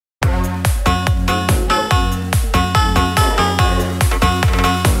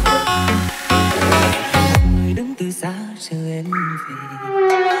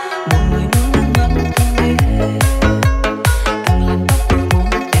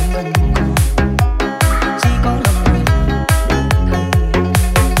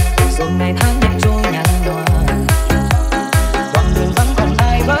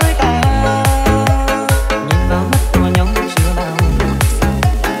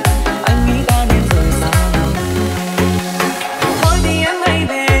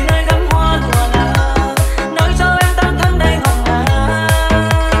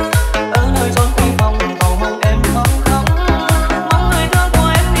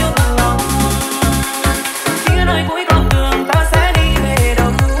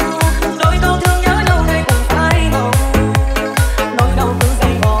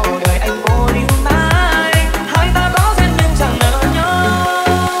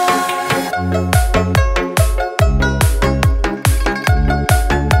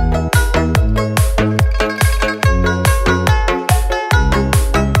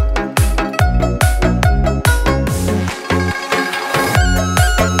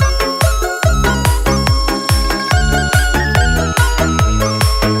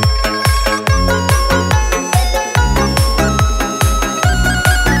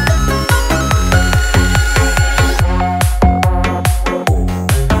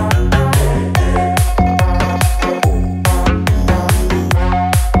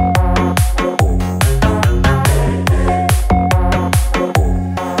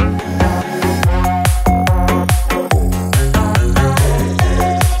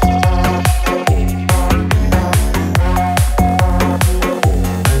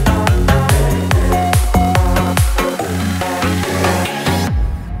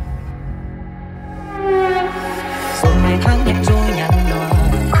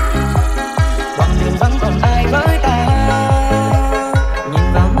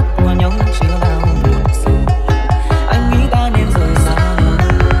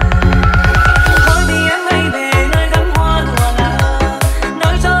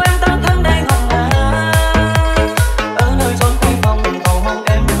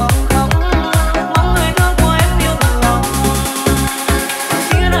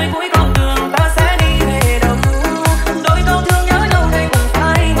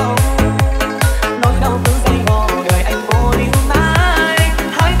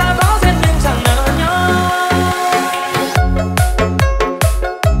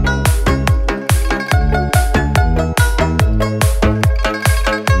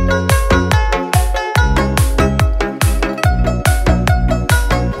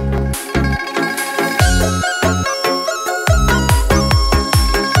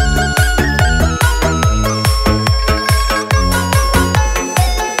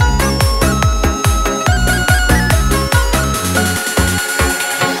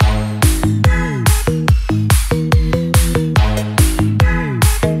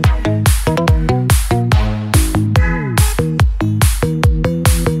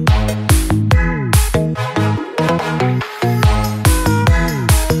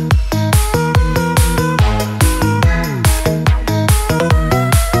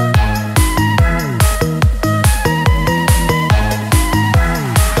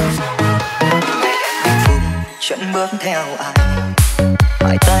bước theo ai,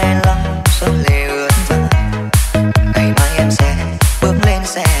 mãi tay lắm suốt lệ ướt vàng. Ngày mai em sẽ bước lên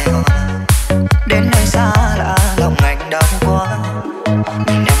xe hoa, đến nơi xa lạ lòng anh đau quá.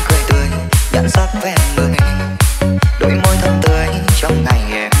 Nhìn em cười tươi nhãn sắc ven mười, đôi môi thơm tươi trong ngày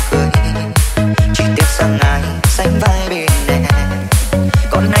em cưới. Chỉ tiếc rằng ai sánh vai bên em,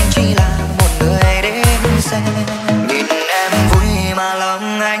 còn anh chỉ là một người đến xem. Nhìn em vui mà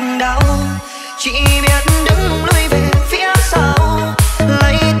lòng anh đau, chỉ biết đứng lui về phía sau,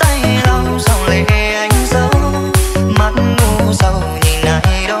 lấy tay lau dòng lệ anh giấu. Mắt ngu sầu nhìn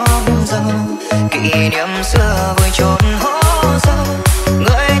ai đón dâu, kỷ niệm xưa vui trốn hố sâu.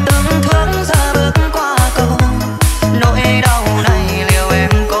 Người từng thương ra bước qua cầu, nỗi đau này liệu em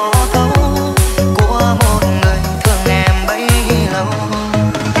có thấu của một người thương em bấy lâu.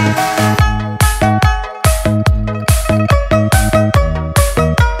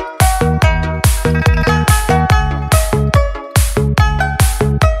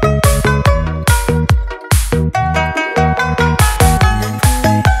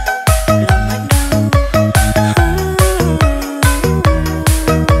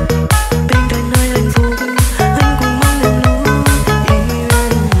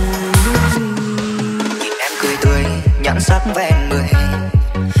 Sắc ven mười,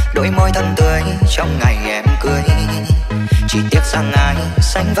 đôi môi thơm tươi trong ngày em cưới. Chỉ tiếc rằng ai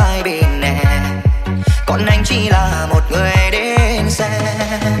sánh vai bên em, còn anh chỉ là một người đến xem.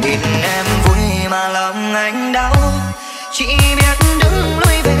 Nhìn em vui mà lòng anh đau, chỉ biết đứng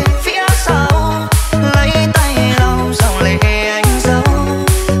lui về phía sau, lấy tay lau dòng lệ anh giấu.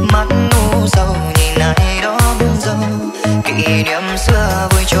 Mắt ngu sầu nhìn ai đón dâu, kỷ niệm xưa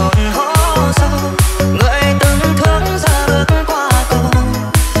vui trốn hố sâu. Người từng thương ra bước qua cầu,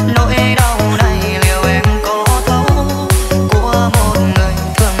 nỗi đau này liệu em có thấu của một người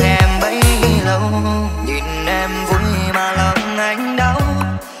thương em bấy lâu. Nhìn em vui mà lòng anh đau,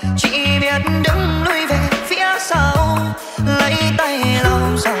 chỉ biết đứng lui về phía sau, lấy tay lau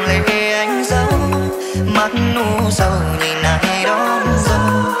dòng lệ anh giấu. Mắt ngu sầu nhìn ai đón dâu,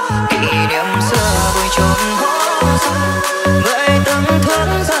 kỷ niệm xưa vui trốn hố sâu. Người từng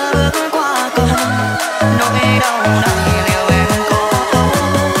thương ra bước qua cầu, nỗi đau này liệu em có thấu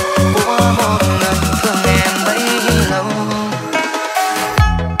của một người thương em bấy lâu.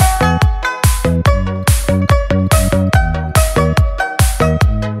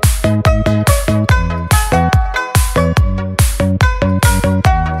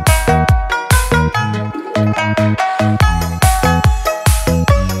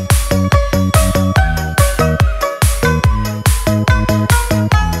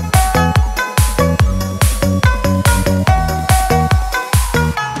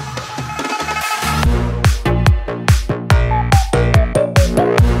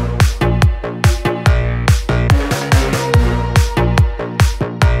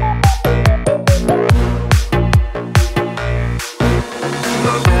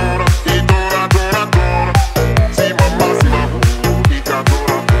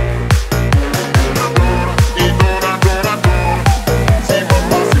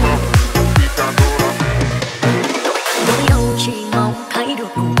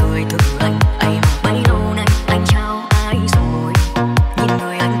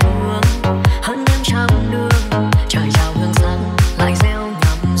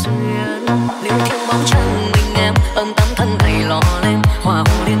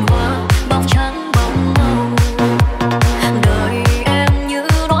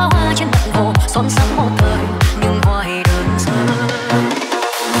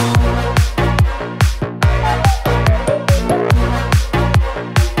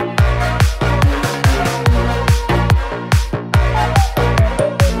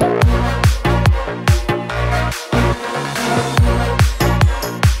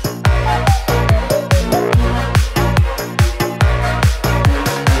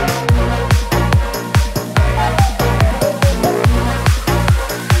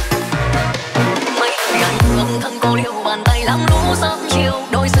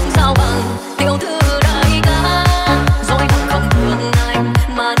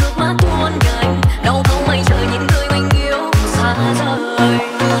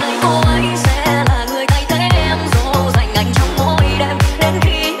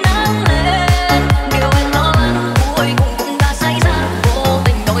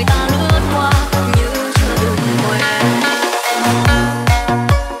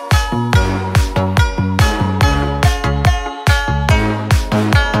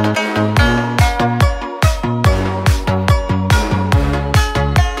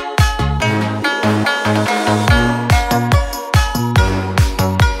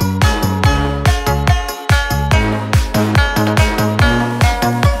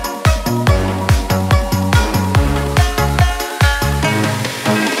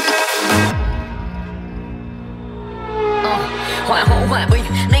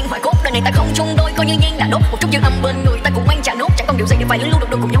 là ngày ta không chung đôi, coi như nhiên đã đốt một chút dư âm bên người ta cũng mang trả nốt, chẳng còn điều gì để phải lưu được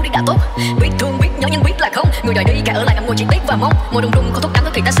đôi cùng nhau đi đã tốt. Biết thương biết nhớ nhưng biết là không, người đời đi cả ở lại ngậm ngùi chỉ tiếc và mong mùa đùng đùng có thuốc đắng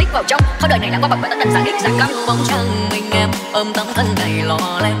có khi ta siết vào trong. Thôi đời này lãng qua bằng phải ta đành giả điếc giả câm. Bóng trăng mình em ôm tấm thân này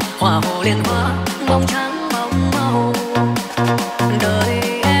lò lem hòa hồ liên hoa, bóng trắng bóng màu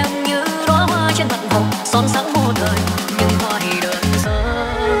đời em như đóa hoa trên mặt hồ, son sáng vô thời nhưng hoa thì đơn sơ.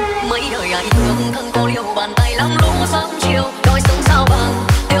 Mấy đời ai thương thân cô liêu bàn tay lắm lũ sớm chiều, đôi sống sao bằng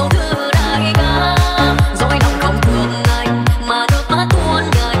yêu thư đại ca. Dối lòng không thương anh mà nước mắt tuôn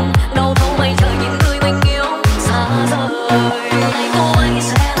nhanh, đâu thấu mây trời nhìn người mình yêu xa rời. Này cô ấy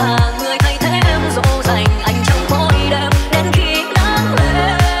sẽ là người thay thế em dỗ dành anh trong mỗi đêm đến khi nắng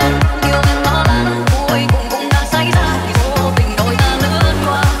lên. Điều em lo lắng cuối cùng cũng đã xảy ra, vô tình đôi ta lướt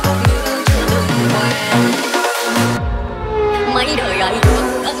qua như chưa từng quen. Mấy đời ai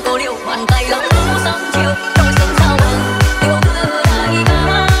thương thân cô liêu bàn tay lắm lũ sớm chiều, đôi sống sao bằng yêu thư đại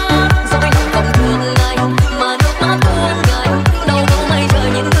ca. Dối lòng không thương anh mà nước mắt tuôn nhanh, đâu có mây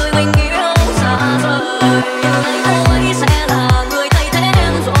trời nhìn người mình yêu xa rời. Này cô ấy sẽ là người thay thế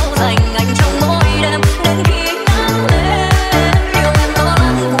em dỗ dành anh trong mỗi đêm đến khi nắng lên. Điều em lo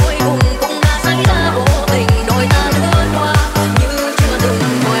lắng cuối cùng cũng đã xảy ra, vô tình đôi ta lướt qua như chưa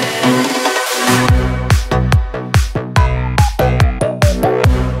từng quen.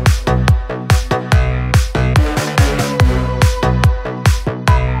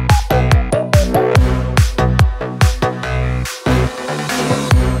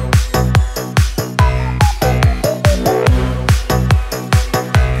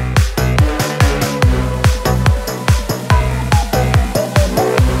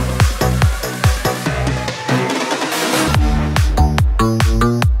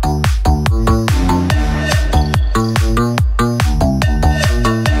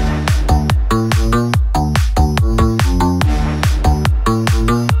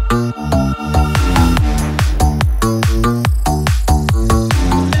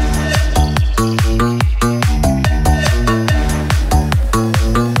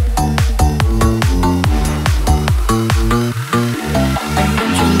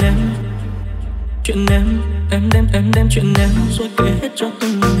 Chuyện em đem chuyện em rồi kể hết cho tôi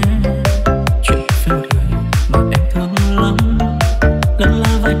nghe. Chuyện về người mà em thương lắm, lân la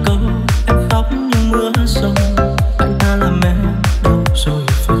vài câu em khóc như mưa rông. Anh ta làm em đâu rồi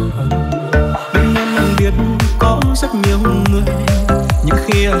phải không? Bên em anh biết có rất nhiều người, nhưng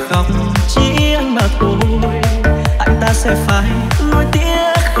khi em khóc chỉ anh mà thôi. Anh ta sẽ phải nuối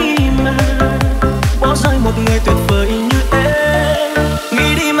tiếc khi mà bỏ rơi một người tuyệt vời như em.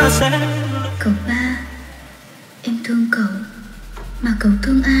 Nghĩ đi mà xem. Cậu ba, em thương cậu, mà cậu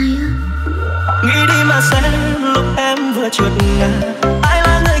thương ai á? Nghĩ đi mà xem, lúc em vừa trượt ngã, ai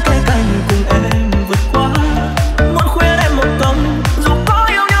là người kề cạnh cùng em vượt qua. Muốn khuyên em một câu, dù có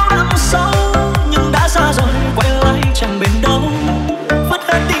yêu nhau đậm sâu, nhưng đã xa rồi quay lại chẳng bền đâu. Vứt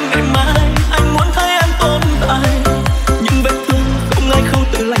hết tình ngày mai, anh muốn thấy em tồn tại, nhưng vết thương không ai khâu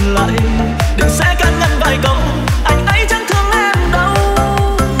tự lành lại. Đừng sẽ can ngăn vài câu, anh ấy chẳng thương em đâu,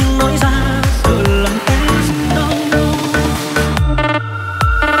 nhưng nói ra sợ làm em đau.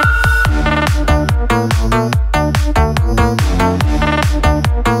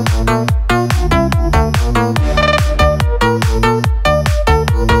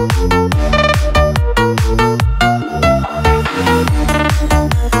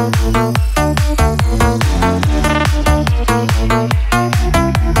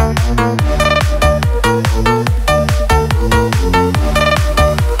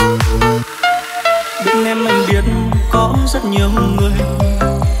 Bên em anh biết có rất nhiều người,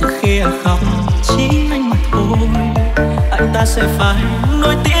 nhưng khi em khóc chỉ anh mà thôi. Anh ta sẽ phải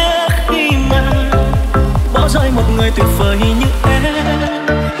nuối tiếc khi mà bỏ rơi một người tuyệt vời như em.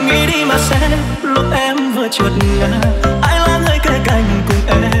 Nghĩ đi mà xem, lúc em vừa trượt ngã, ai là người kề cạnh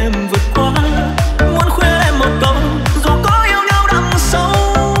cùng em vượt qua. Muốn khuyên em một câu, dù có yêu nhau đậm sâu,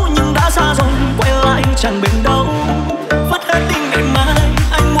 nhưng đã xa rồi quay lại chẳng bền đâu. Vứt hết tình ngày mai,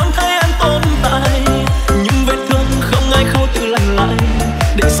 anh muốn thấy em tồn tại, nhưng vết thương không ai khâu tự lành lại.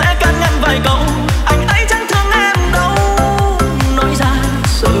 Để sẽ can ngăn vài câu, anh ấy chẳng thương em đâu, nói ra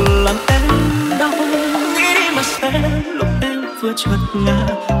sợ làm em đau. Nghĩ đi mà xem, lúc em vừa trượt ngã,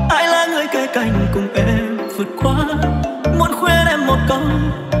 ai là người kề cạnh cùng em vượt qua. Muốn khuyên em một câu,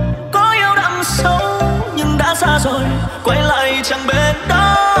 có yêu đậm sâu, nhưng đã xa rồi quay lại chẳng bền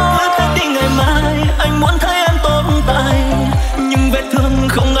đâu. Vứt hết tình ngày mai, anh muốn thấy em tồn tại, nhưng vết thương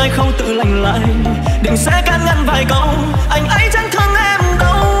không ai khâu tự lành lại. Đừng sẽ can ngăn vài câu, anh ấy chẳng thương em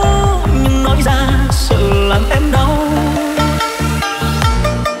đâu, nhưng nói ra sợ làm em đau.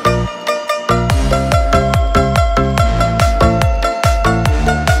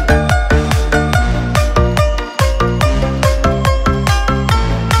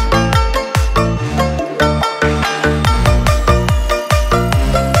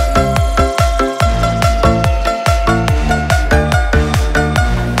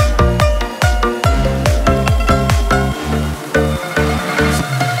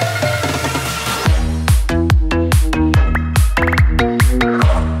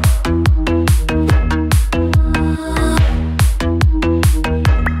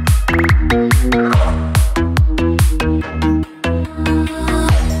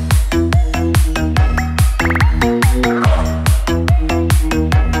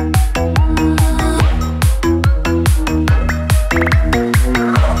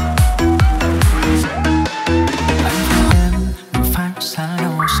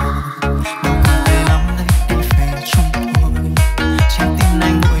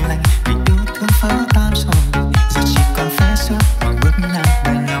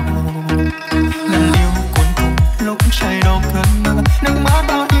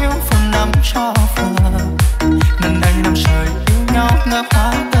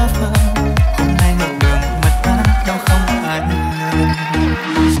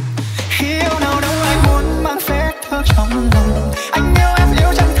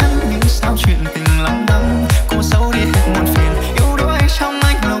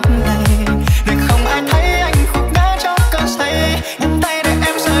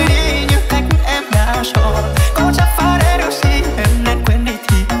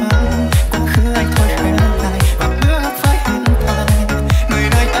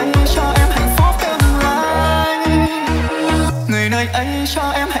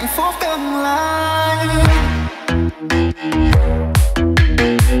 cho em hạnh phúc tương lai.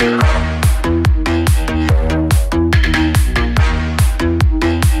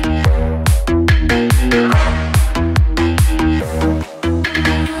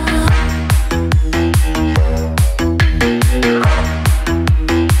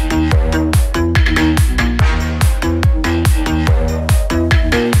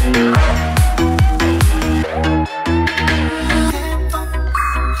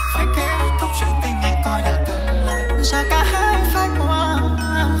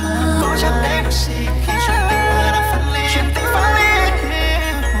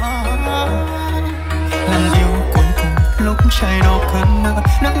 Trời đâu cơn mưa,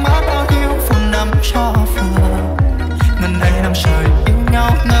 nước mắt bao nhiêu phút nắm cho vừa. Ngần đây năm trời yêu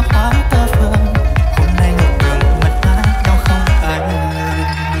nhau ngỡ hóa tơ vương. Hôm nay ngược đường mất mát đau không ai lời.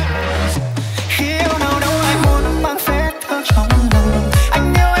 Khi yêu nào đâu ai muốn mang vết thương trong lòng.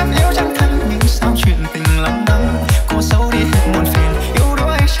 Anh yêu em yêu chẳng thân nhưng sao chuyện tình lắm đắm. Cô dấu đi hết muôn phiền yêu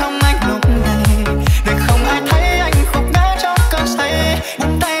đuối trong anh lúc này. Để không ai thấy anh khúc ngã trong cơn say.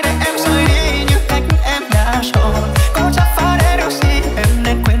 Buông tay để em rời đi như cách em đã chọn.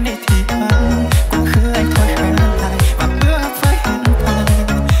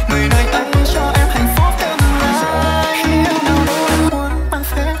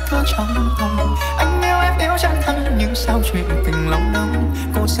 Sao chuyện tình lòng đong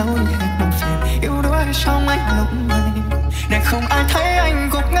cô dấu đi hết buồn phiền yêu đuối trong anh lúc này để không ai thấy anh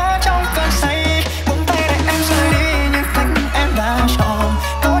gục ngã trong cơn say. Buông tay để em rời đi như cách em đã chọn.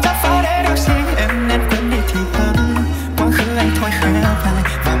 Có chắc phải để được gì em nên quên đi thì hơn. Quá khứ anh thôi khẽ lại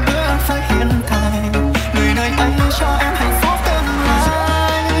và bước với hiện tại. Người nơi ấy cho em hạnh phúc tương lai.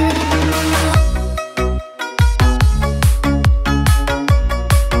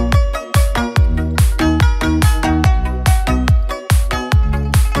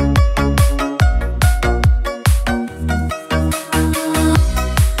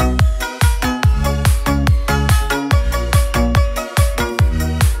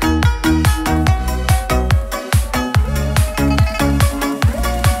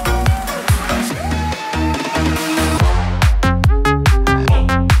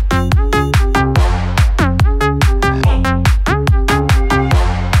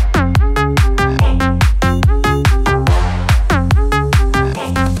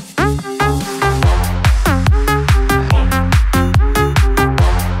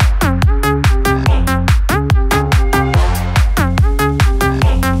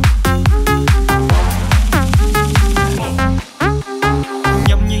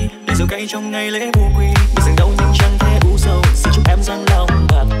 Trong ngày lễ vô quy mình dừng đâu nhưng chẳng thể u sầu. Xin chúc em gian lòng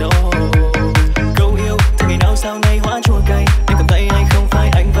bạc đầu. Câu yêu từ ngày nào sao nay hóa chua cay. Em cầm tay anh không phải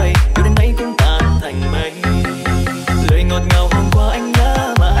anh vậy. Yêu đến mấy cũng tan thành mây. Lời ngọt ngào hôm qua anh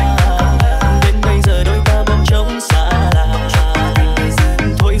nhớ mà. Đến bây giờ đôi ta bỗng trống xa lạ.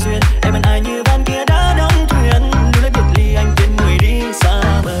 Thôi duyên em hẹn ai như ban kia đã đóng thuyền. Nếu lấy biệt ly anh tiến người đi xa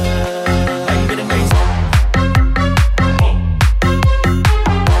bờ. Anh biết đến bây giờ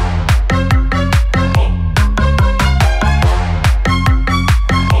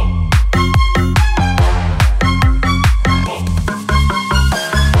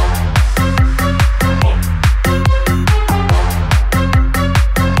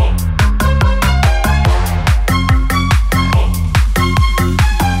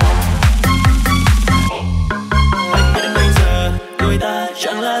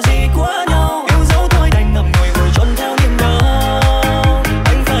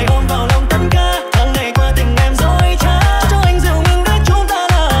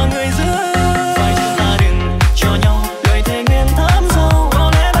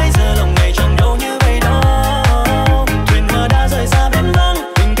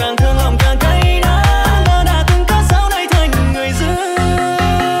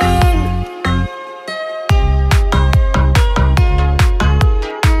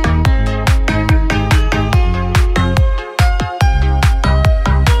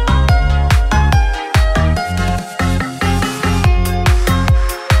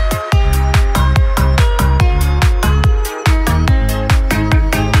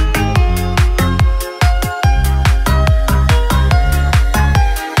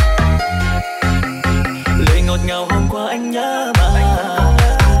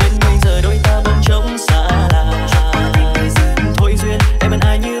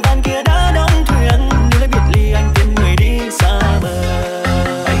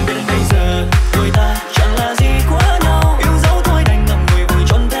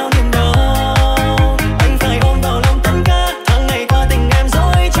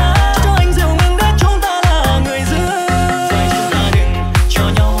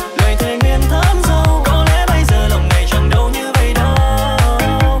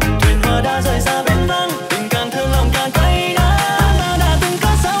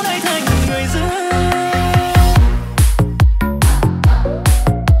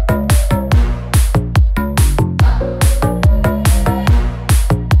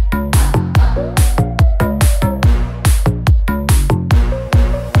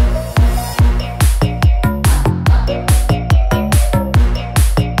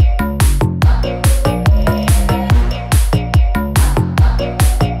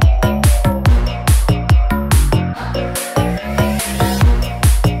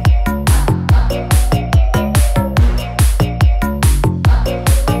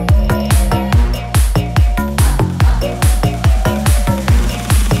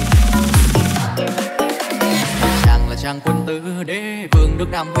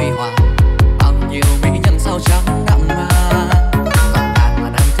Nam huy hoàng, bao nhiêu mỹ nhân sao trắng đậm ma. Còn nàng là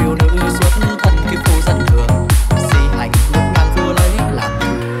nam thiếu nữ xuất thân kiếp phu dân thường, si hành lúc nàng vua lấy làm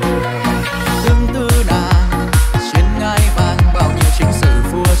thường. Tương tư nàng trên ngai vàng, bao nhiêu chính sử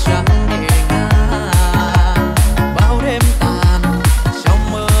vua trắng nhẹ ngang. Bao đêm tàn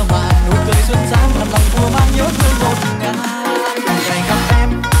trong mơ màng, nụ cười duyên dáng làm lòng vua mang nhớ thương ngột ngạt. Ngày gặp em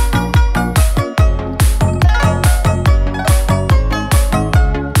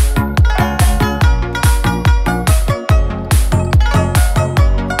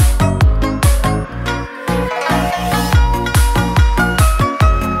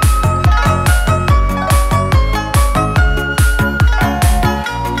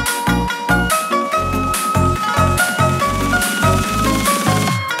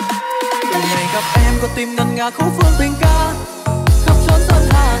tim ngân nga khúc phương tình ca, khắp chốn sơn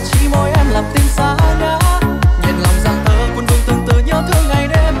hà chỉ môi em làm tim xa ngã. Nhìn lòng giang tơ cuốn vương từng từ nhớ thương ngày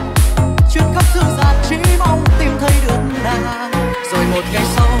đêm, chuyến khắp thư giãn chỉ mong tìm thấy được nàng. Rồi một ngày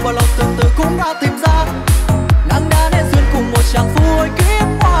sau bao lâu từng từ cũng đã tìm ra, nàng đã nên duyên cùng một chàng phu ôi kiếp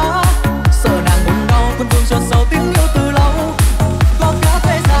hoa. Sợ nàng buồn đau cuốn vương chôn sâu tiếng yêu từ lâu, có cả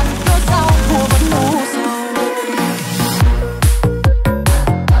thế gian cớ sao vua vẫn ngu sầu.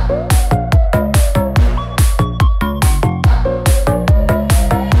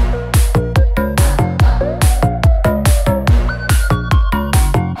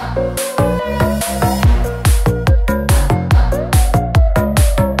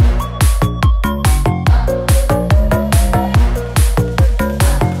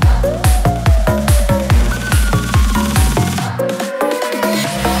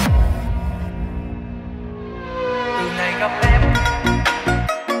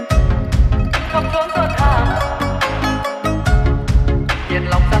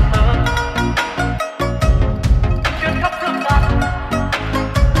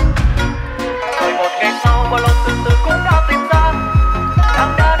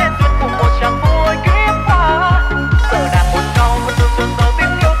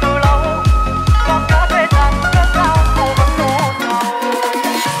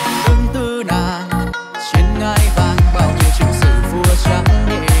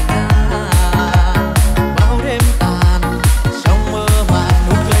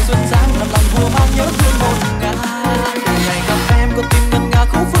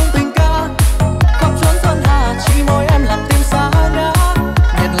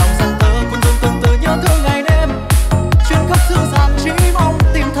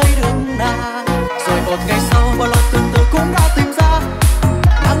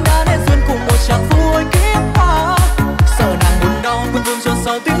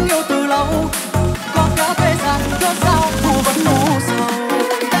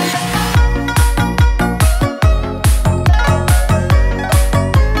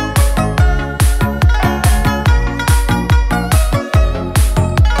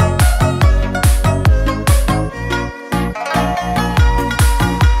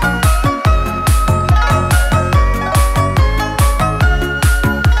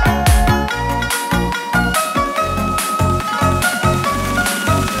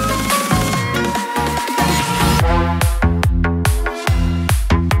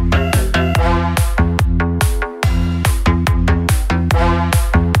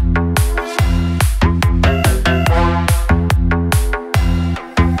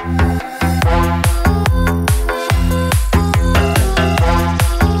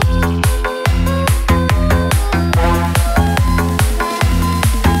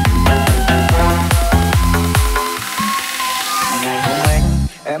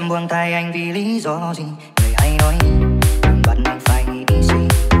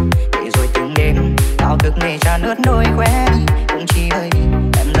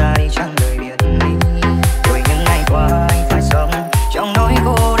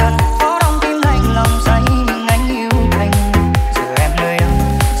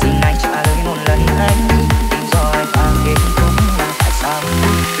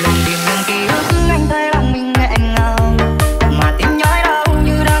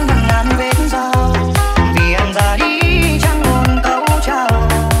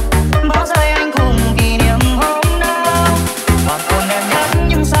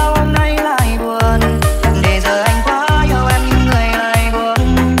 Sao hôm nay lại buồn, để giờ anh quá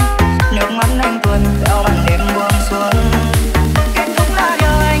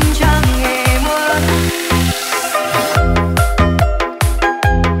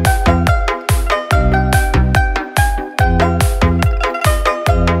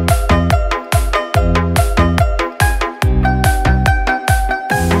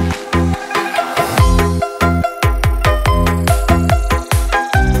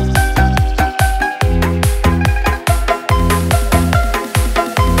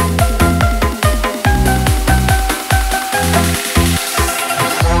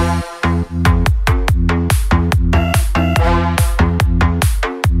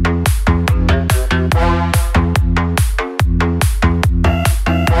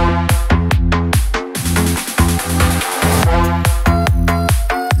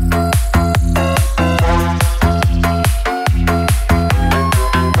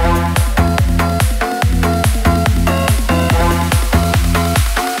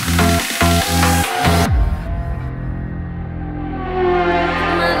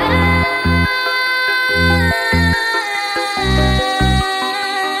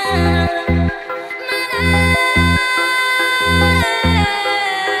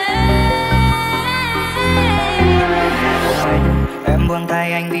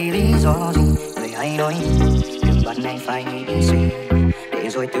lại anh vì lý do gì? Người hay nói đừng bắt anh phải nghĩ suy, để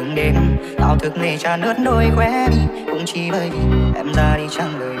rồi từng đêm tao thức mê tràn ướt đôi khóe mi, cũng chỉ bởi vì em ra đi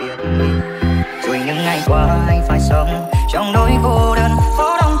chẳng lời biệt ly. Rồi những ngày qua anh phải sống trong nỗi cô đơn,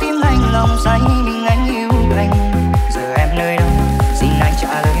 phố đông tim anh lòng say mình anh yêu anh. Giờ em nơi đâu xin anh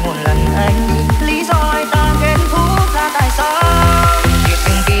trả lời một lần anh đi, lý do ai ta kết thúc ra tại sao? Vì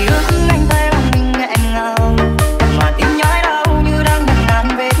từng ký ức anh thấy lòng mình nghẹn ngào, mà tim nhói đau như đang ngần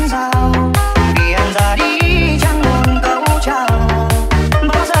ngàn vết dao. Vì em ra đi chẳng một câu chào,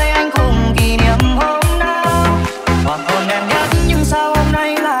 bao giờ anh cùng kỷ niệm hôm nào. Hoàng hôn em nhất nhưng sao hôm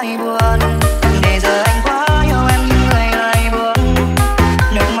nay lại buồn, để giờ anh quá yêu em nhưng người lại buồn.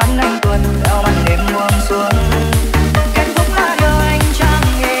 Nước mắt anh tuôn theo màn đêm buông xuống, kết thúc là điều anh chẳng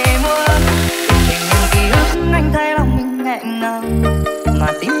hề muốn. Tình những ký ức anh thấy lòng mình nghẹn ngào, mà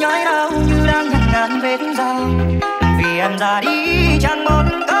tim nhói đau như đang ngần ngàn vết dao. Vì em ra đi chẳng một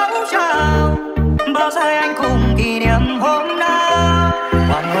câu chào, bao giờ anh cùng kỷ niệm hôm nào.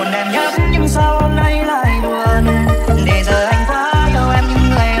 Hoàng hôn em nhất nhưng sao hôm nay lại buồn, để giờ anh quá yêu em nhưng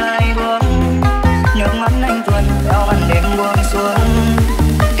người lại buồn. Nước mắt anh tuôn theo màn đêm buông xuống,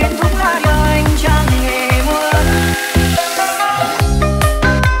 kết thúc là điều anh chẳng hề muốn.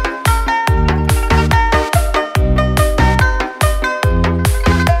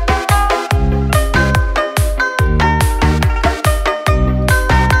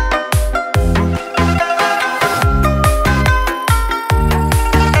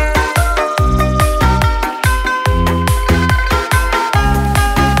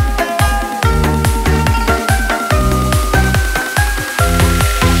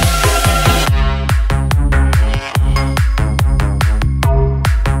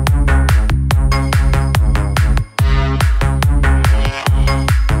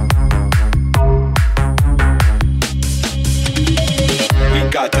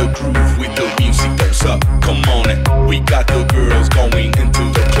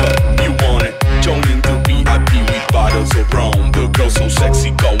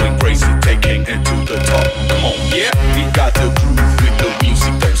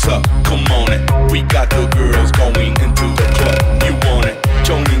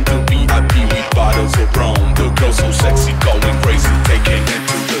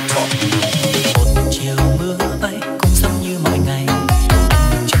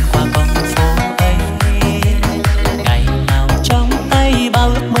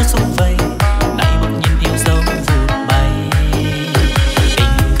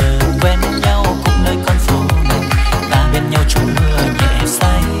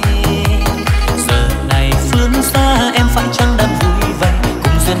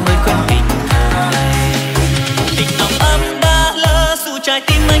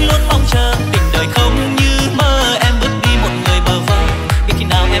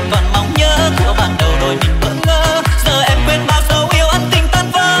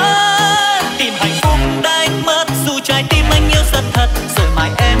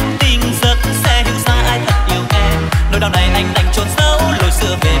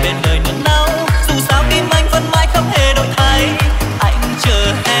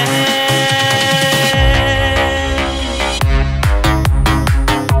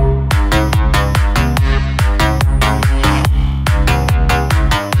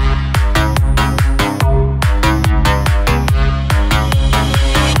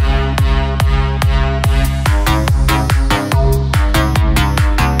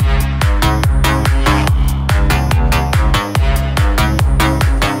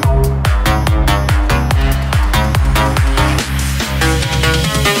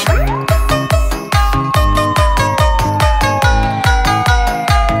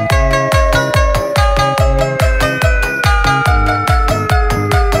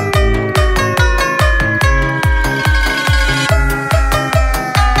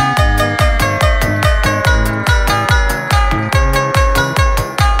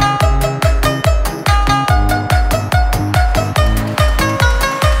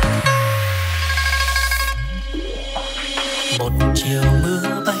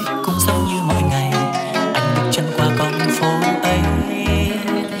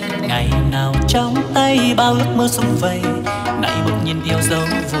 bao ước mơ sum vầy, nay bỗng nhiên yêu dấu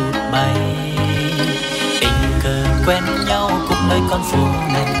vụt bay. Tình cờ quen nhau cùng nơi con phố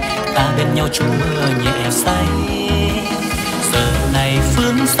này, ta bên nhau chung mưa nhẹ say. Giờ này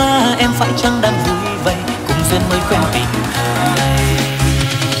phương xa em phải chăng đang vui vây, cùng duyên mới quen tình thơ này.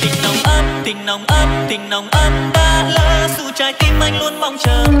 Tình nồng ấm, tình nồng ấm, tình nồng ấm đã lỡ, dù trái tim anh luôn mong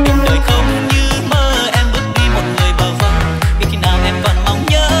chờ. Tình đời không như mơ, em bước đi một người bờ vơ. Biết khi nào em còn mong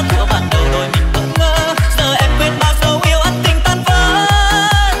nhớ của ban đầu đôi mình bỡ ngỡ. Giờ em quên bao dấu yêu ân tình tan vỡ.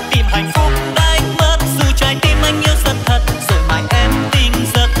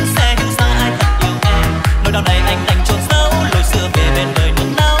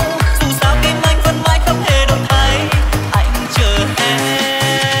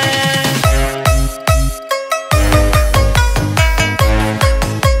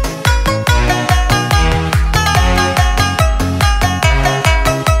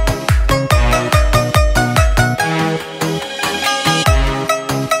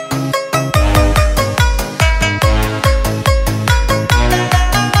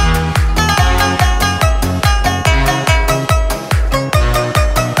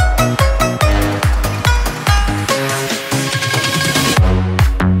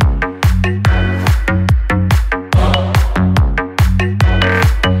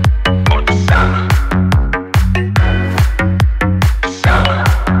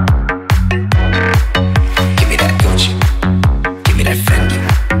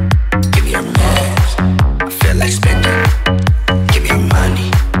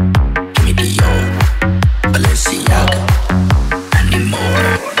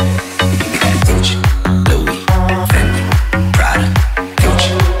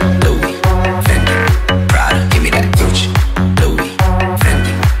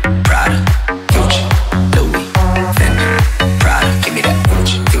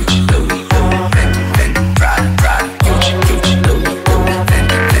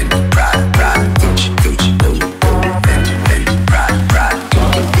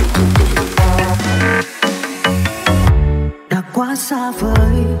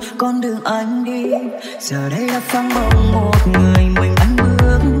 con đường anh đi. Giờ đây đã vắng bóng một người mình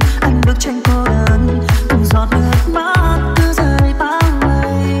anh bước trên cô đơn, từng giọt nước mắt cứ rơi bao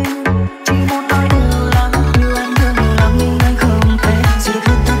ngày. Chỉ muốn nói điều lắm, yêu anh thương nhiều lắm nhưng anh không thể giữ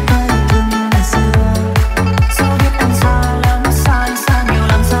được tất tay thương như ngày xưa. Dù biết anh xa lắm, xa anh xa nhiều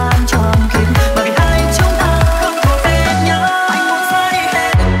lắm, xa anh tròn kịp, bởi vì hai chúng ta không thuộc về nhau. Anh muốn phai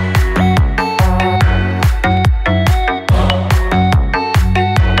hết.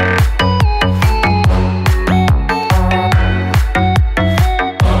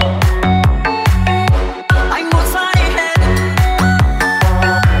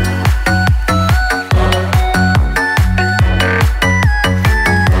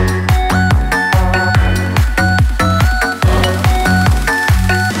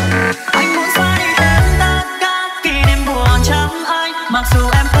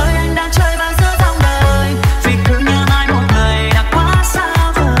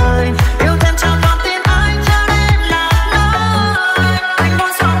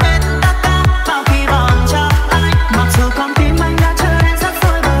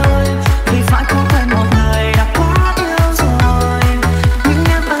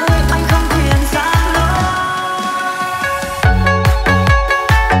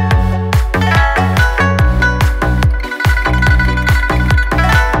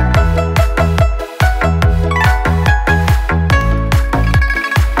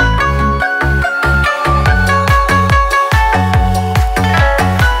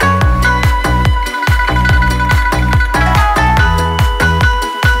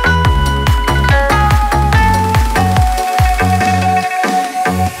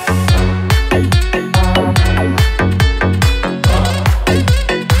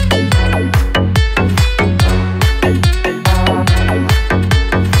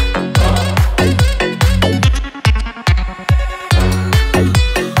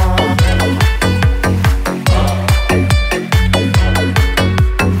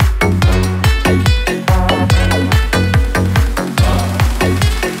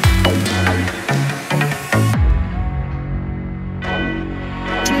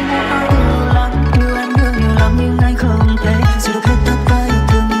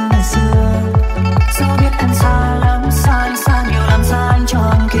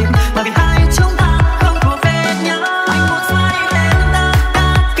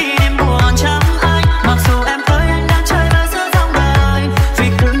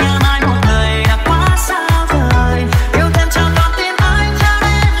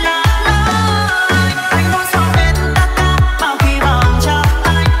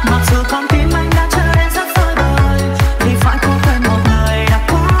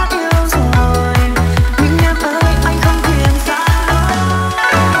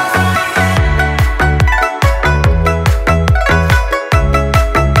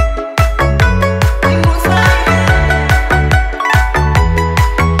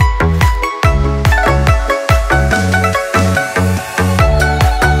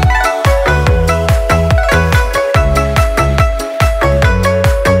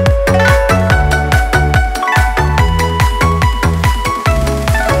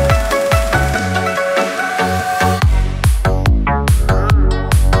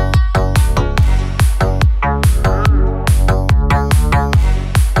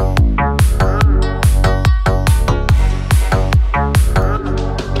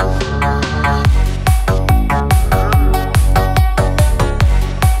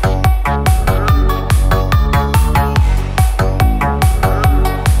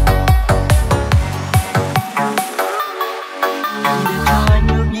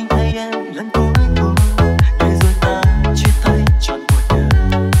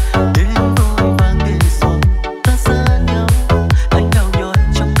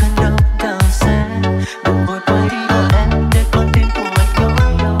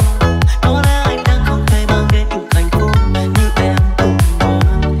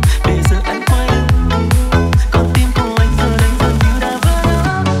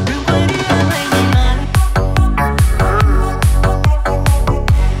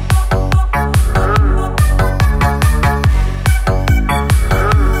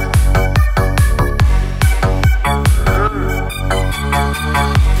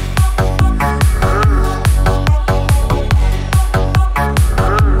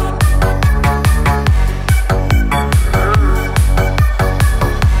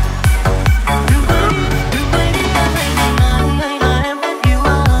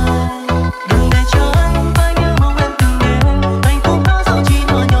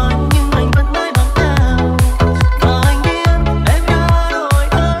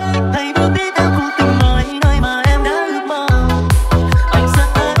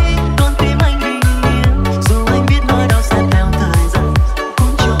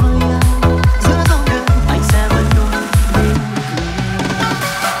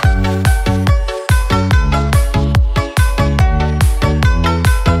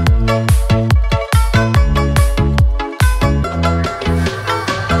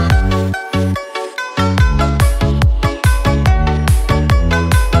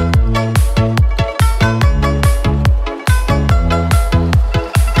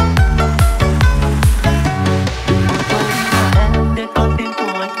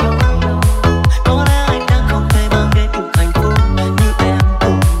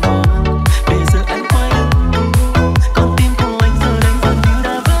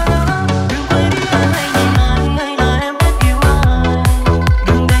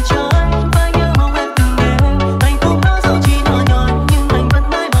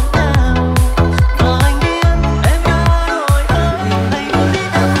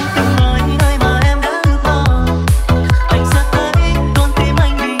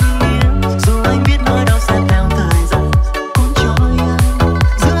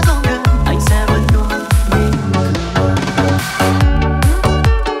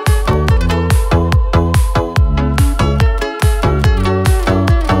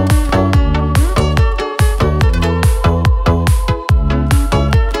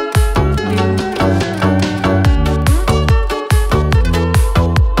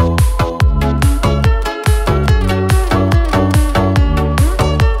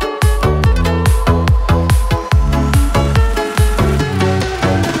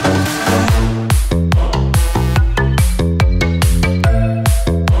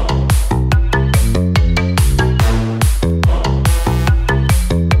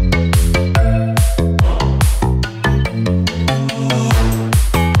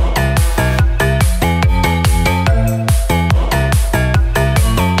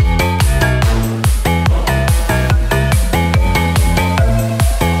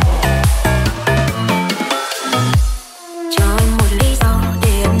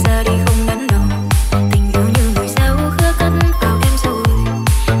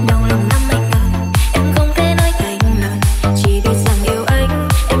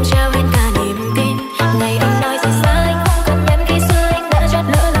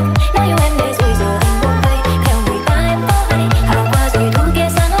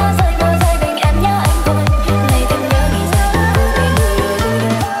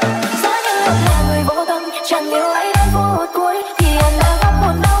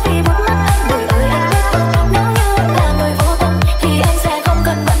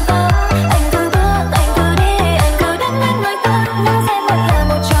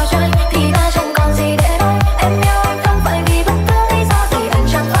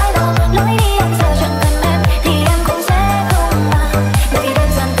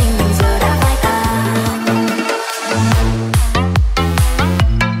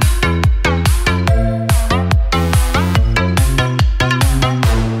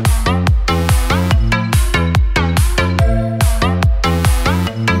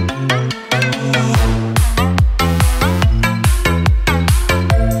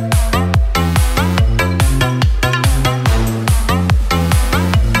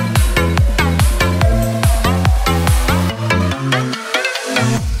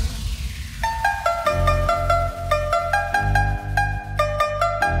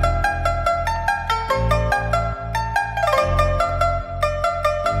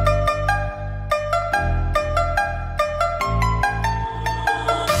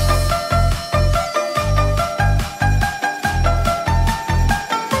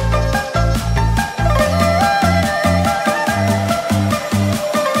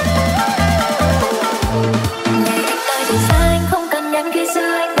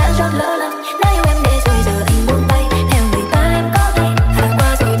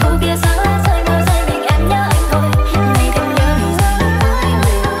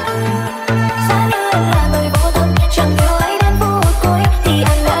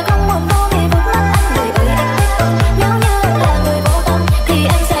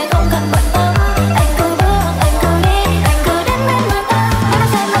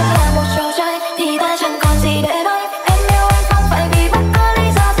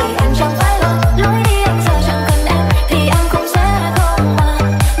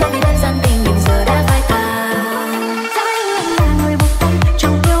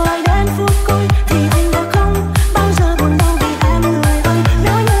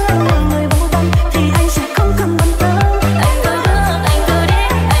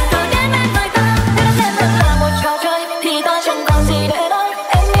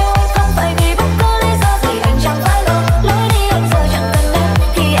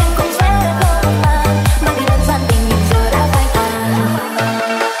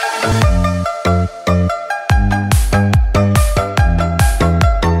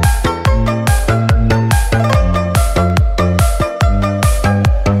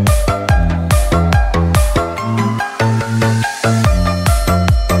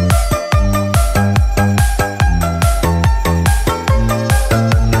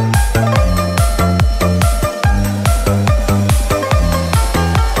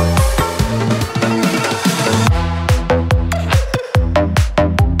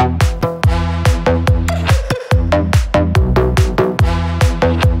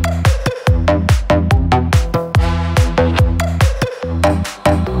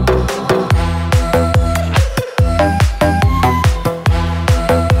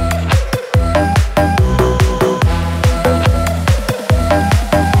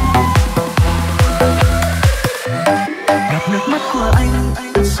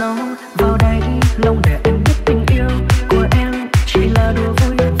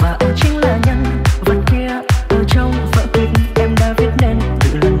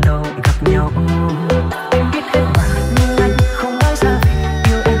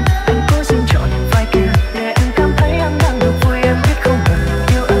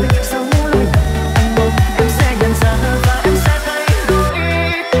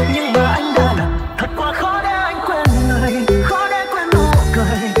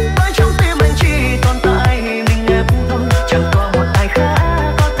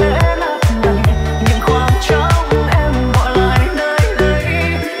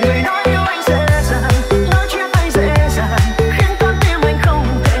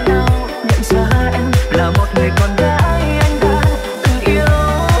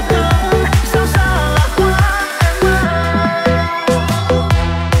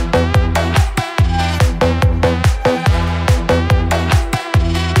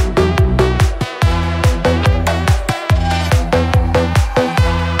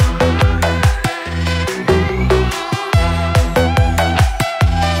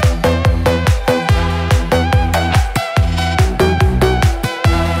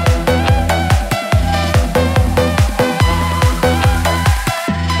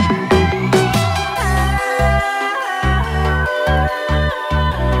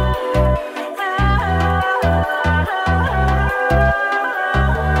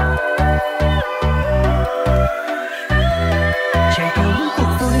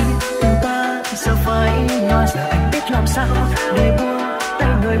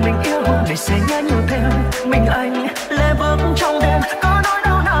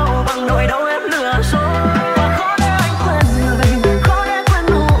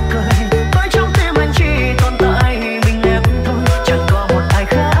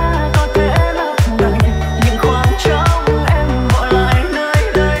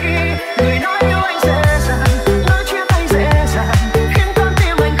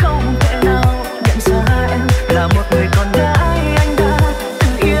 là một người con gái anh đã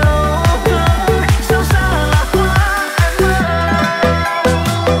từng yêu thương, sâu xa là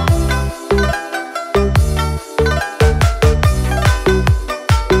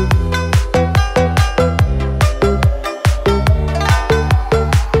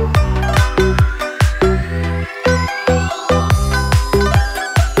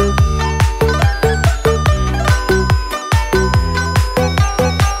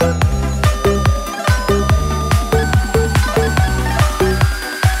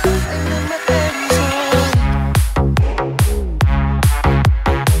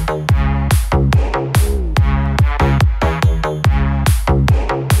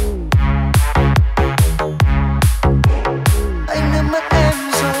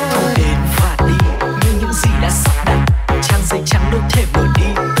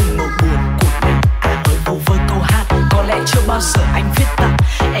chưa bao giờ anh viết tặng.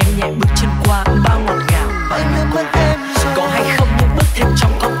 Em nhẹ bước chân qua bao ngọt ngào. Anh đã mất em rồi. Có hay không những bước thêm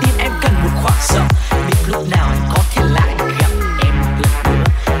trong con tim em cần một khoảng rộng. Biết lúc nào anh có thể lại gặp em một lần nữa,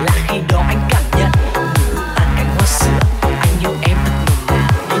 là khi đó anh cảm nhận như tàn cánh hoa sữa. Anh yêu em thật nồng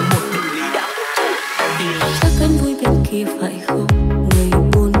nàn như một định lý đã chắc anh vui bên kia phải không? Ngày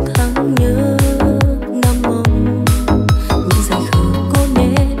buồn tháng nhớ năm mong, những giây khờ cố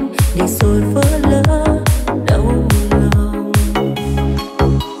nên để rồi vỡ lỡ đau lòng.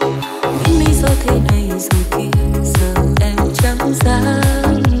 Những lý do thế này rồi kia giờ em chẳng dám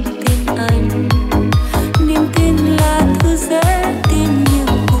tin anh. Niềm tin là thứ dễ tin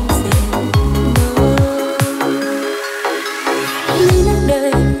nhưng cũng dễ mơ. Ly nước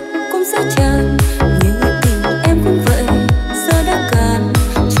đây cũng sẽ tràn, như tình em cũng vậy. Giờ đã cạn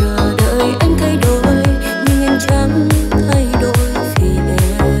chờ đợi anh thay đổi, nhưng em chẳng thay đổi vì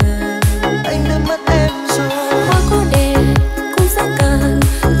em. Anh đã mất em rồi. Hoa có đẹp cũng sẽ cạn,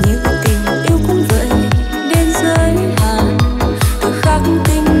 như tình yêu cũng vậy. Đến giới hạn từ khắc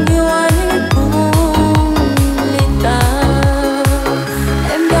tình yêu ấy cũng lên tàn.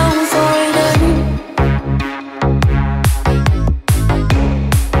 Em đau rồi đây.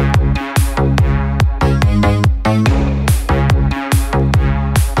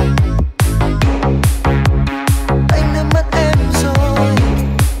 Anh đã mất em rồi.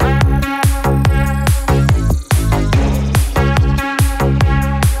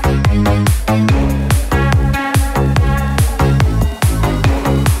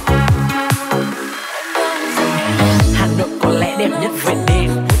 Hà Nội có lẽ đẹp nhất về đêm,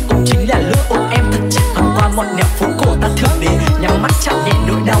 cũng chính là lúc ôm em thật chặt băng qua mọi nẻo phố cổ ta thường đến. Nhắm mắt chạm nhẹ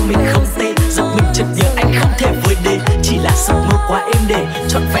nỗi đau mình không tên, giật mình chợt nhớ anh không thể vơi đi. Chỉ là giấc mơ quá êm đềm,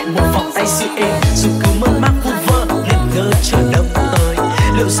 trọn vẹn một vòng tay dịu êm. Dù cứ mơ màng vu vơ, ngẩn ngơ chờ đông tới.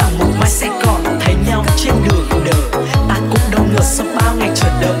 Liệu rằng một mai sẽ còn thấy nhau trên đường đời. Ta cũng đâu ngờ sau bao ngày chờ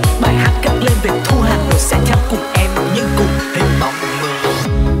đợi, bài hát cất lên về thu Hà Nội sẽ theo cùng em nhưng cùng hình bóng mơ.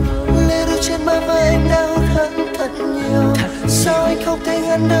 Lê đôi trên má vai anh đau đớn thật nhiều. Sao anh không thể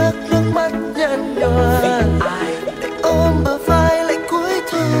ngăn được nước mắt nhạt nhòa? Để ôm bờ vai lại cúi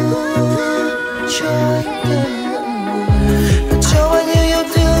thấp cho anh thêm ngậm ngùi. Cho bao nhiêu yêu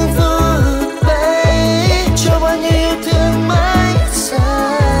thương vụt bay, cho bao nhiêu yêu thương mãi xa,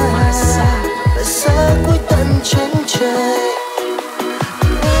 và xa cuối tận chân trời.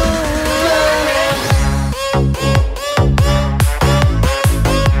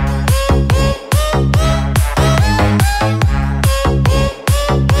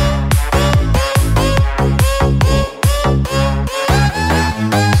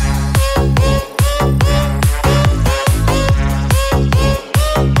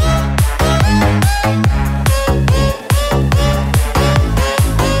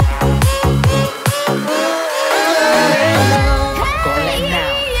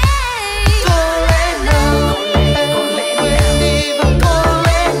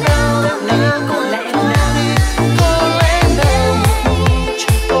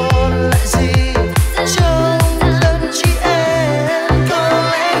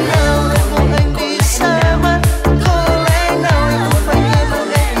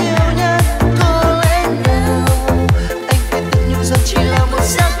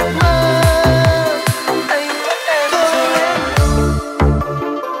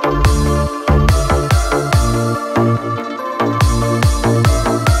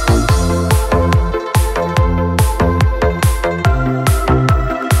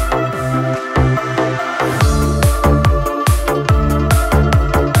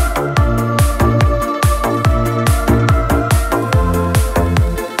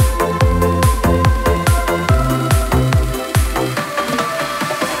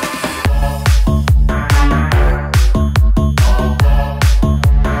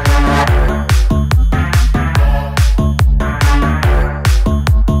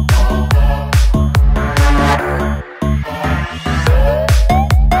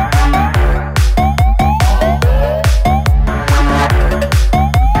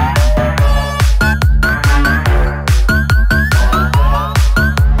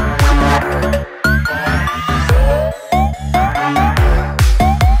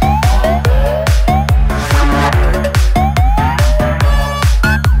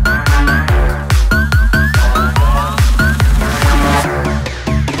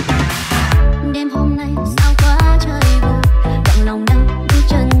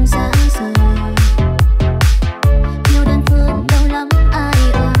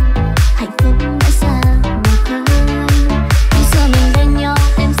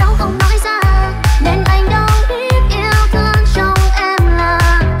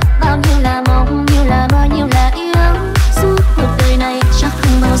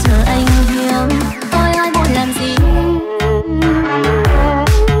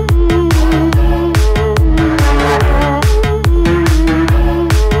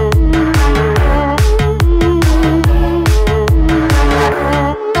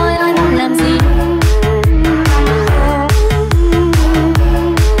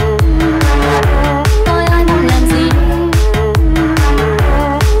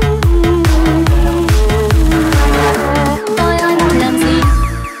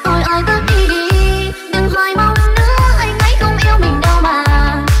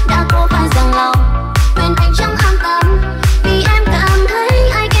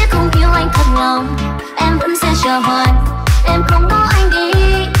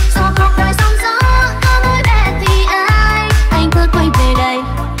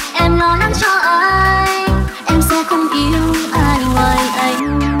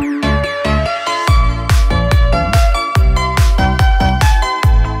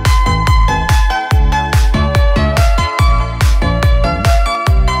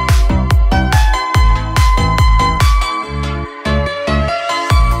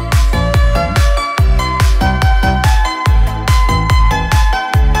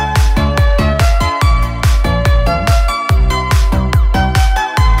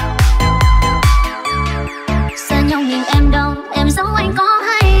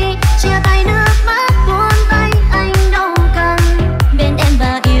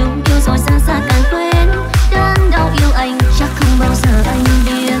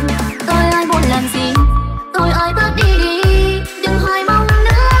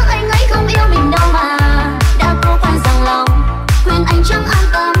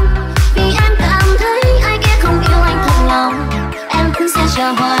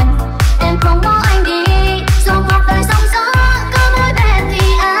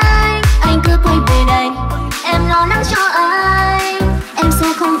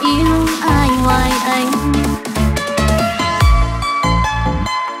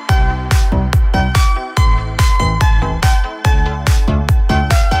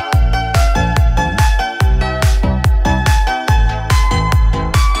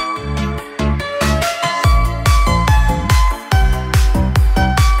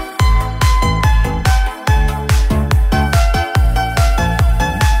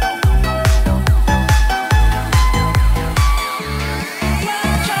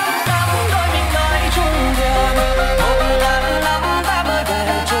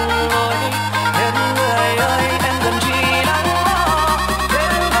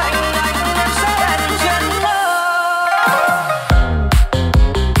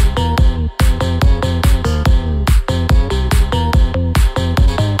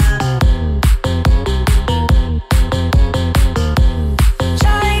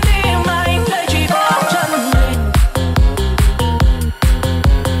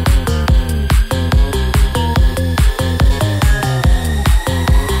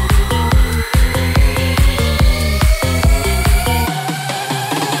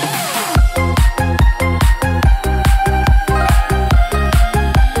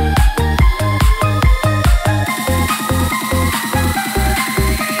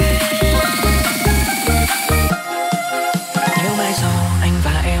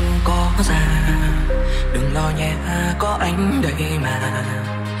 có anh đây mà.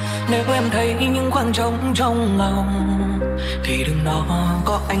 Nếu em thấy những khoảng trống trong lòng thì đừng lo,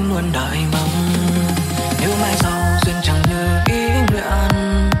 có anh luôn đợi mong. Nếu mai sau duyên chẳng như ý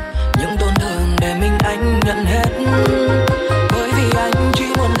nguyện, những tổn thương để mình anh nhận hết. Bởi vì anh chỉ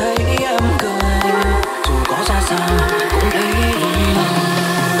muốn thấy em cười, dù có ra sao cũng thấy vui lòng.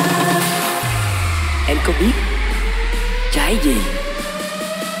 Em có biết trái gì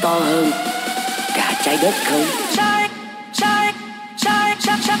to hơn cả trái đất không?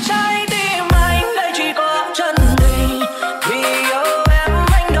 Trái tim anh đây chỉ có chân tình, vì yêu em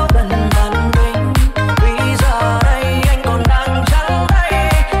anh đâu cần tận tình. Vì giờ đây anh còn đang trắng tay,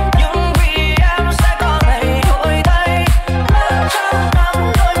 nhưng vì em sẽ có ngày đổi thay. Mất trăm năm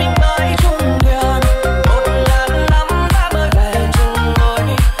đôi mình mới chung thuyền, 1000 năm ta mới về chung đôi.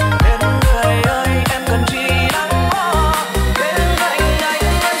 Đến người ơi em cần chỉ lắng lo, bên cạnh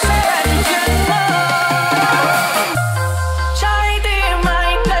anh sẽ bền duyên mơ. Trái tim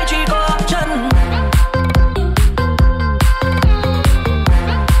anh đây chỉ có chân.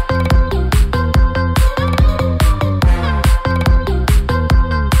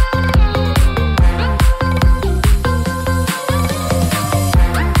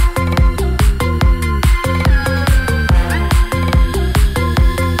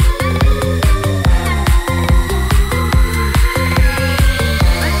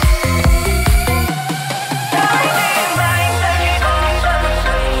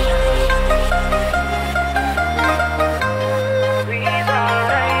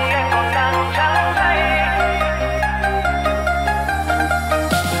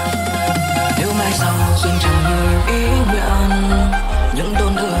 Nếu mai sau duyên chẳng như ý nguyện, những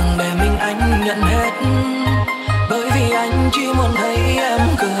tổn thương để mình anh nhận hết. Bởi vì anh chỉ muốn thấy em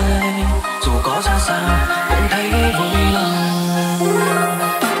cười, dù có ra sao cũng thấy vui lòng.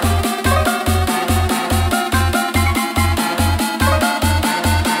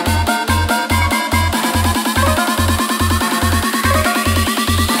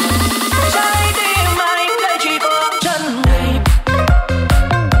 Trái tim anh đây chỉ có chân tình.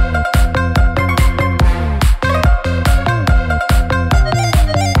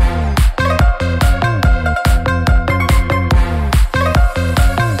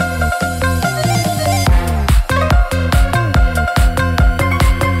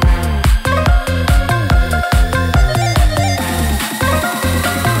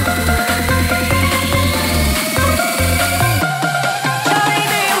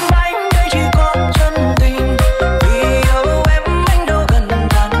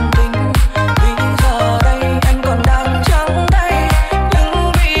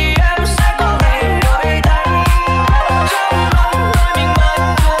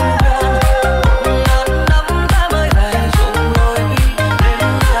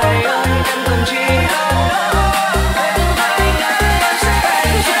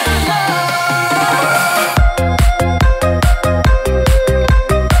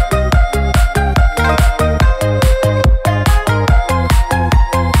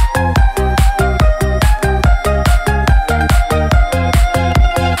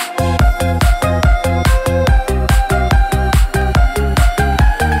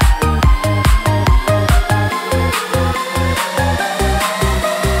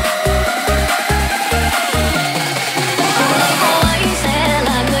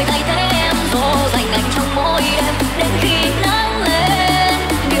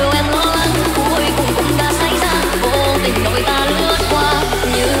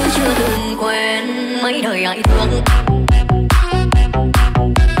 Mấy đời ai thương,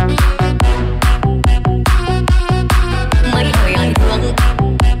 mấy đời ai thương,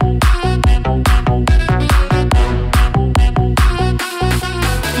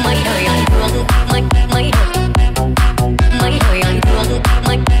 mấy đời ai thương, mấy đời, mấy đời ai thương,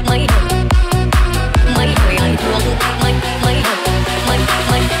 mấy đời, mấy đời ai thương,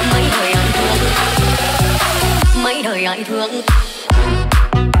 mấy đời ai thương, mấy đời ai thương.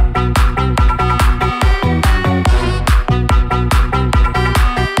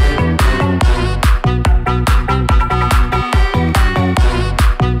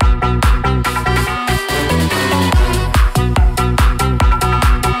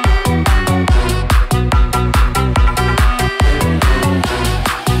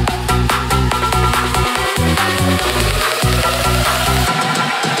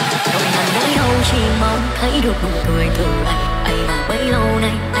 Thấy được nụ cười từ anh, ấy mà bấy lâu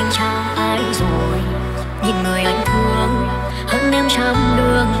nay anh trao ai rồi. Nhìn người anh thương hơn em trăm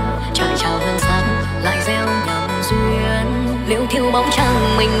đường, trời chào hương sáng lại gieo nhầm duyên. Liễu thiêu bóng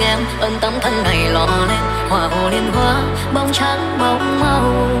trăng mình em ơn tấm thân này lò lên, hòa hồ liên hoa bóng trắng bóng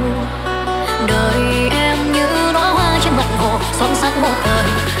màu. Đời em như đóa hoa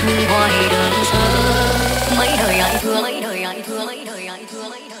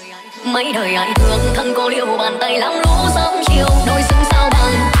mấy đời ai thương thân cô liêu bàn tay lắm lũ sớm chiều đôi xứng sao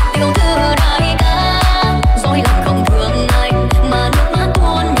bằng yêu thương đại ca dối lòng không thương anh mà nước mắt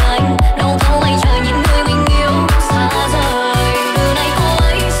tuôn nhanh đâu thấu anh chờ những người mình yêu xa rời từ nay cô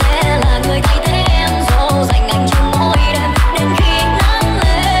ấy sẽ là người thay thế em dỗ dành anh trong mỗi đêm đến khi nắng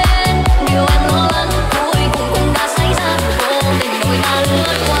lên điều em lo lắng cuối cùng cũng đã xảy ra vô tình đôi ta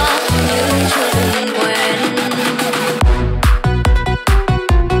lướt qua nhưng chưa từng quên.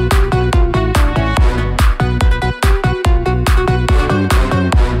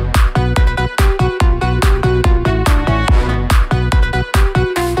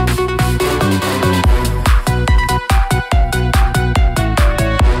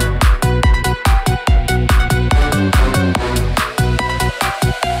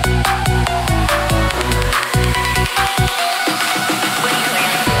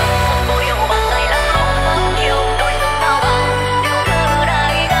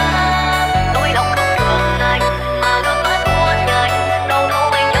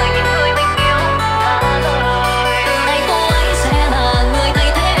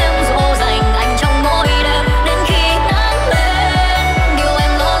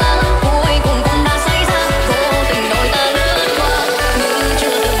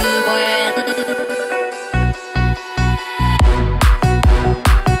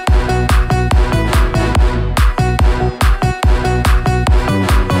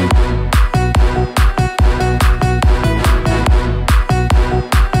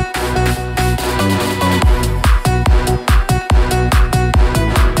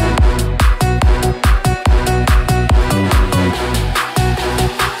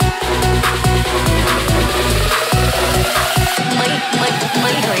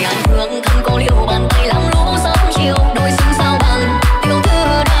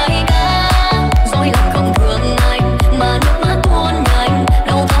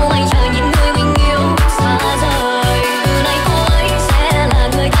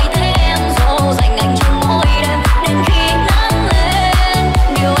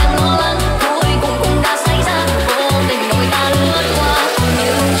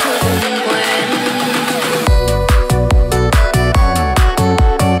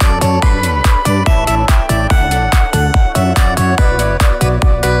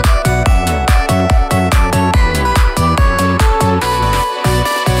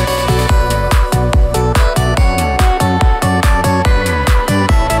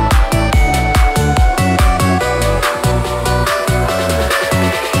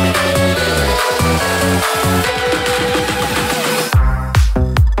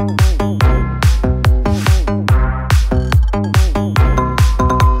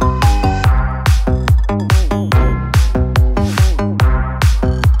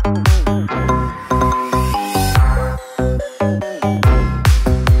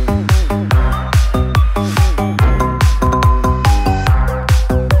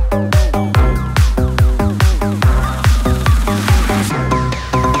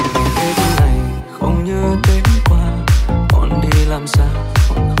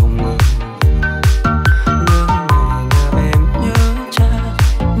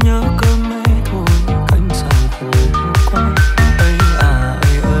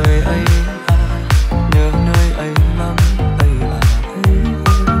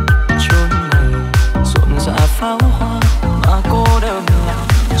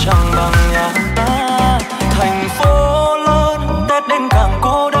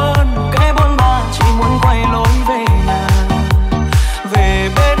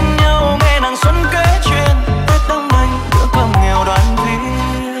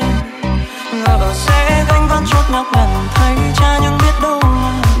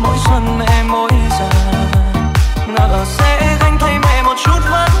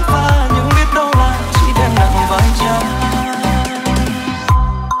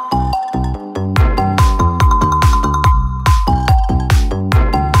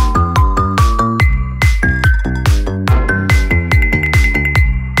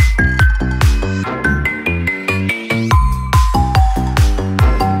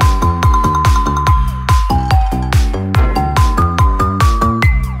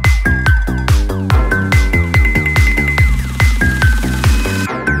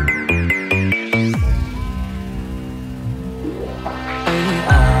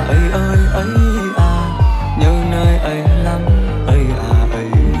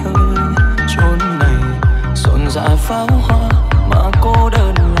 pháo hoa mà cô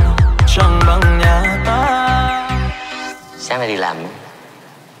đơn là chẳng bằng nhà ta. Sáng nay đi làm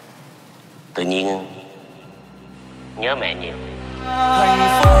tự nhiên nhớ mẹ nhiều.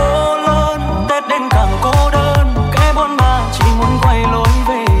 Thành phố lớn Tết đến càng cô đơn, kẻ bôn ba chỉ muốn quay lối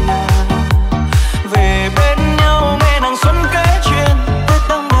về nhà.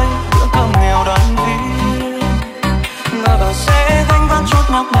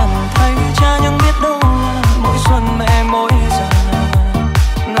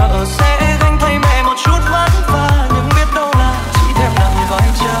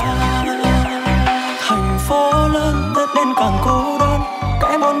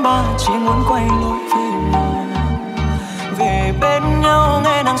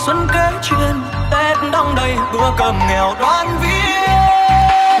 chuyện Tết đong đầy bữa cơm nghèo đoan viết.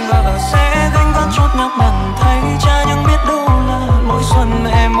 Ngỡ sẽ gánh vác chốt ngập mặn thay cha, nhưng biết đâu là mỗi xuân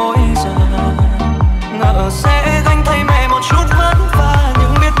mẹ mỗi giờ. Ngỡ sẽ gánh thay mẹ một chút vất vả,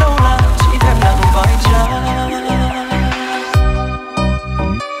 nhưng biết đâu là chỉ thêm nặng vai cha.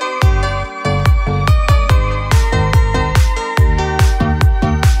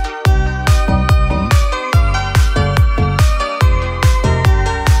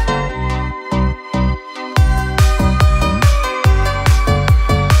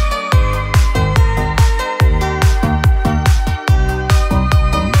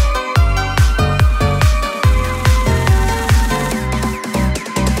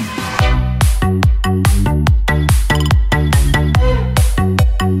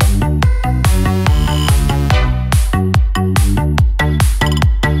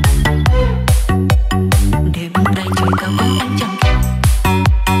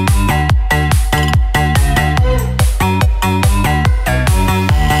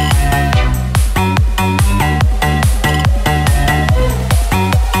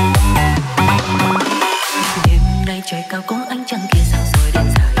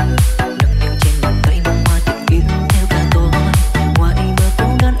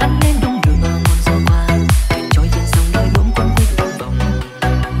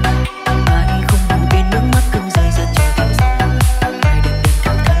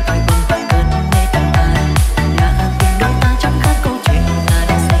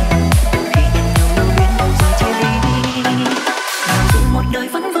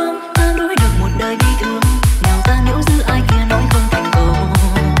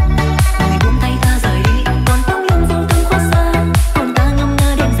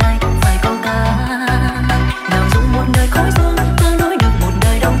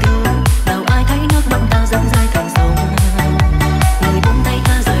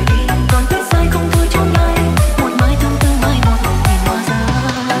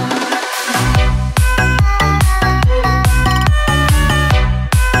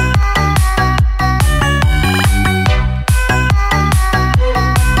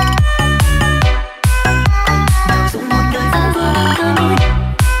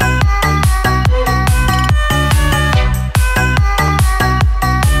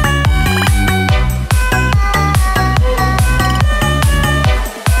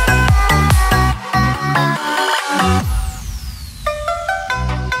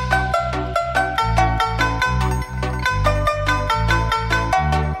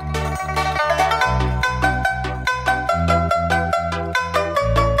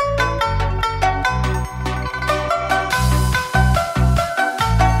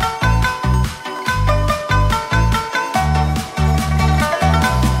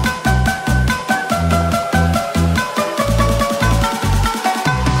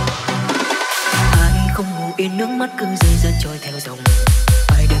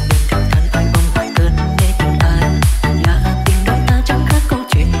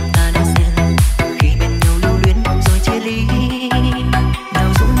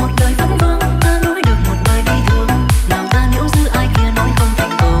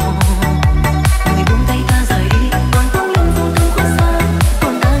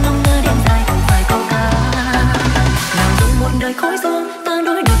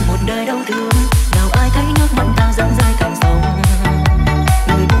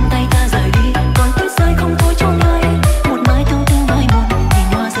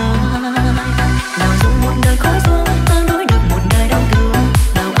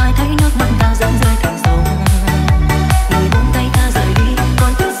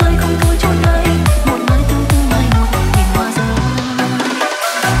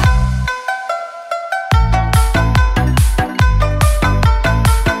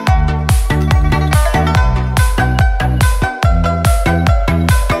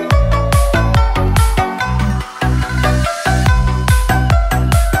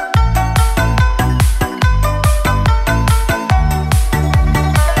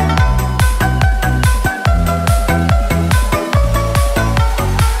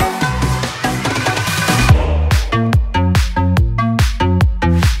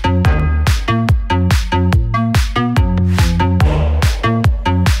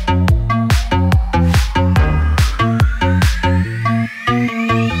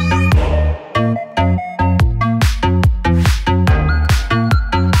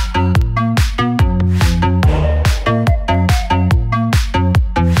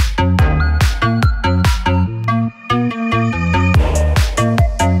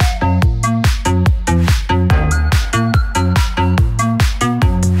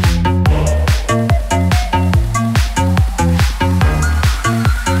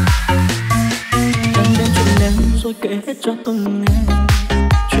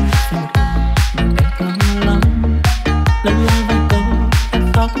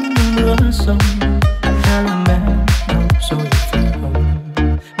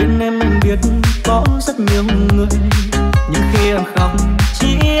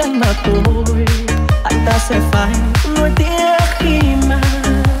 mà thôi. Anh ta sẽ phải nuối tiếc khi mà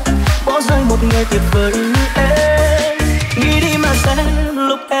bỏ rơi một người tuyệt vời như em. Nghĩ đi mà xem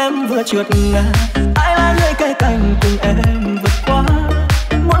lúc em vừa trượt ngã, ai là người kề cạnh cùng em vượt qua.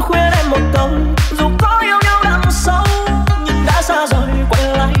 Muốn khuyên em một câu, dù có yêu nhau đằng sâu, nhưng đã xa rồi quay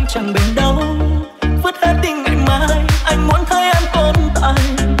lại chẳng bền đâu. Vứt hết đi ngày mai, anh muốn thấy em tồn tại,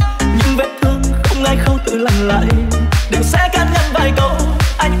 nhưng vết thương không ai khâu tự lành lại. Đừng sẽ can ngăn vài câu,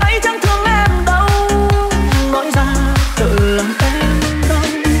 anh ấy chẳng thương em đâu, nói ra tự làm em đau.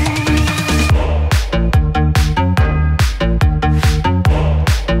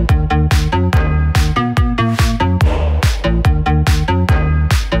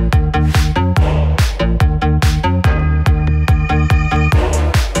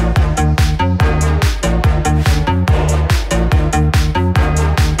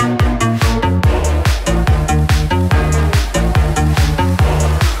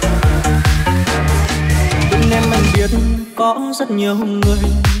 Có rất nhiều người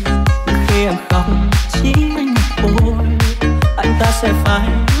khi em khóc chỉ anh một thôi. Anh ta sẽ phải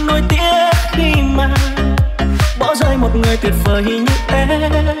nuối tiếc khi mà bỏ rơi một người tuyệt vời như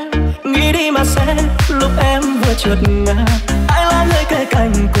em. Nghĩ đi mà xem lúc em vừa trượt ngã, ai là người kề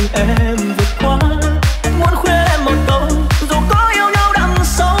cạnh cùng em vượt qua. Muốn khuyên em một câu, dù có yêu nhau đằng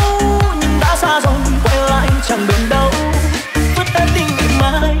sâu, nhưng đã xa rồi quay lại chẳng bền đâu. Vứt hết tình ngày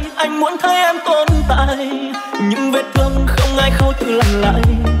mai, anh muốn thấy em tồn tại, nhưng vết thương không ai khâu tự lành lại.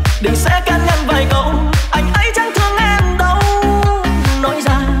 Đừng sẽ can ngăn vài câu, anh ấy chẳng thương em đâu, nói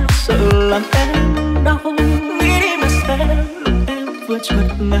ra sợ làm em đau. Nghĩ đi mà xem lúc em vừa trượt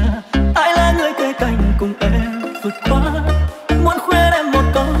ngã, ai là người kề cạnh cùng em vượt qua. Muốn khuyên em một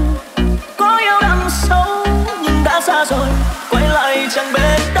câu, có yêu đằng sâu, nhưng đã xa rồi quay lại chẳng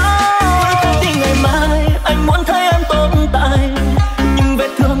bền đâu. Thì ngày mai anh muốn thấy em tồn tại, nhưng vết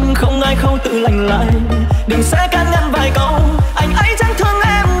thương không ai khâu tự lành lại. Đừng sẽ can ngăn vài câu, anh ấy chẳng thương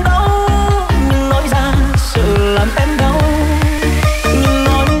em đâu, nhưng nói ra sợ làm em đau. Nhưng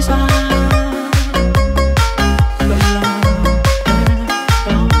nói ra sợ làm em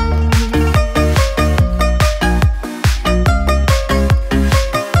đau.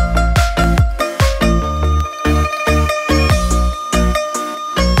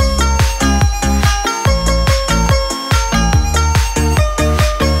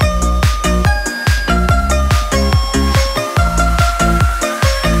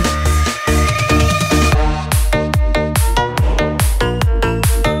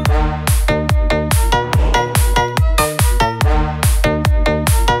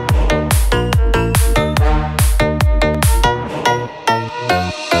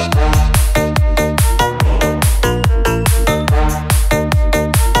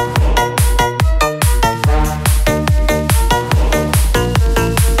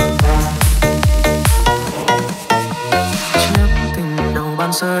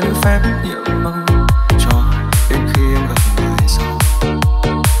 Giờ như phép nhiệm màu cho đến khi em gặp người sau.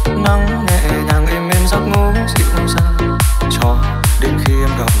 Nắng nhẹ nhàng êm êm giấc ngủ dịu dàng cho đến khi em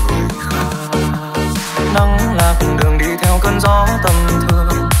gặp người khác. Nắng lạc đường đi theo cơn gió tầm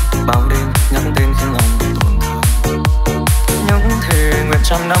thường, bao đêm nhắc tên khiến lòng tổn thương. Những thề nguyện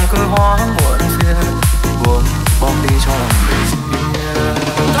trăm năm cứ hóa muộn phiền, buồn bom đi cho lòng bình yên.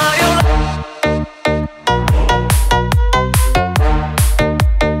 Ta yêu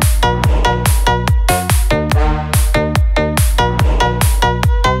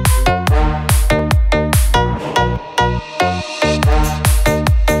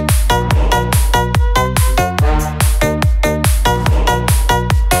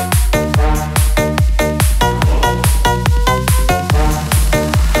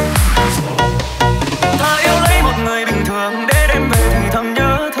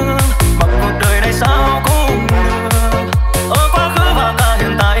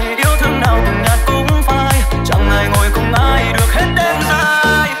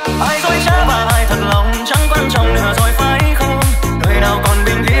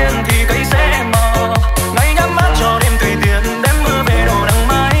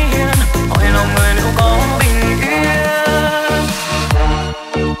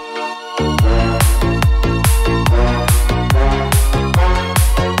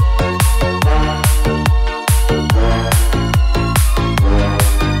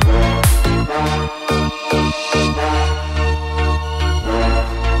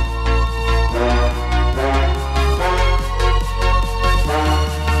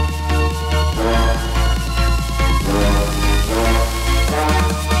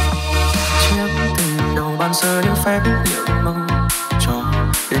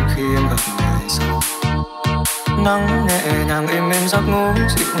giấc ngủ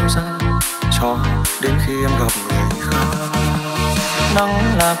dịu dàng cho đến khi em gặp người khác.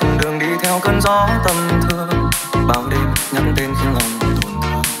 Nắng là cùng đường đi theo cơn gió tầm thường, bao đêm nhắc tên khiến lòng tổn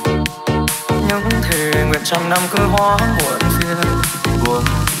thương. Những thề nguyện trăm năm cứ hóa muộn phiền, buồn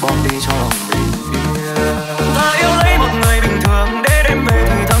bom đi cho lòng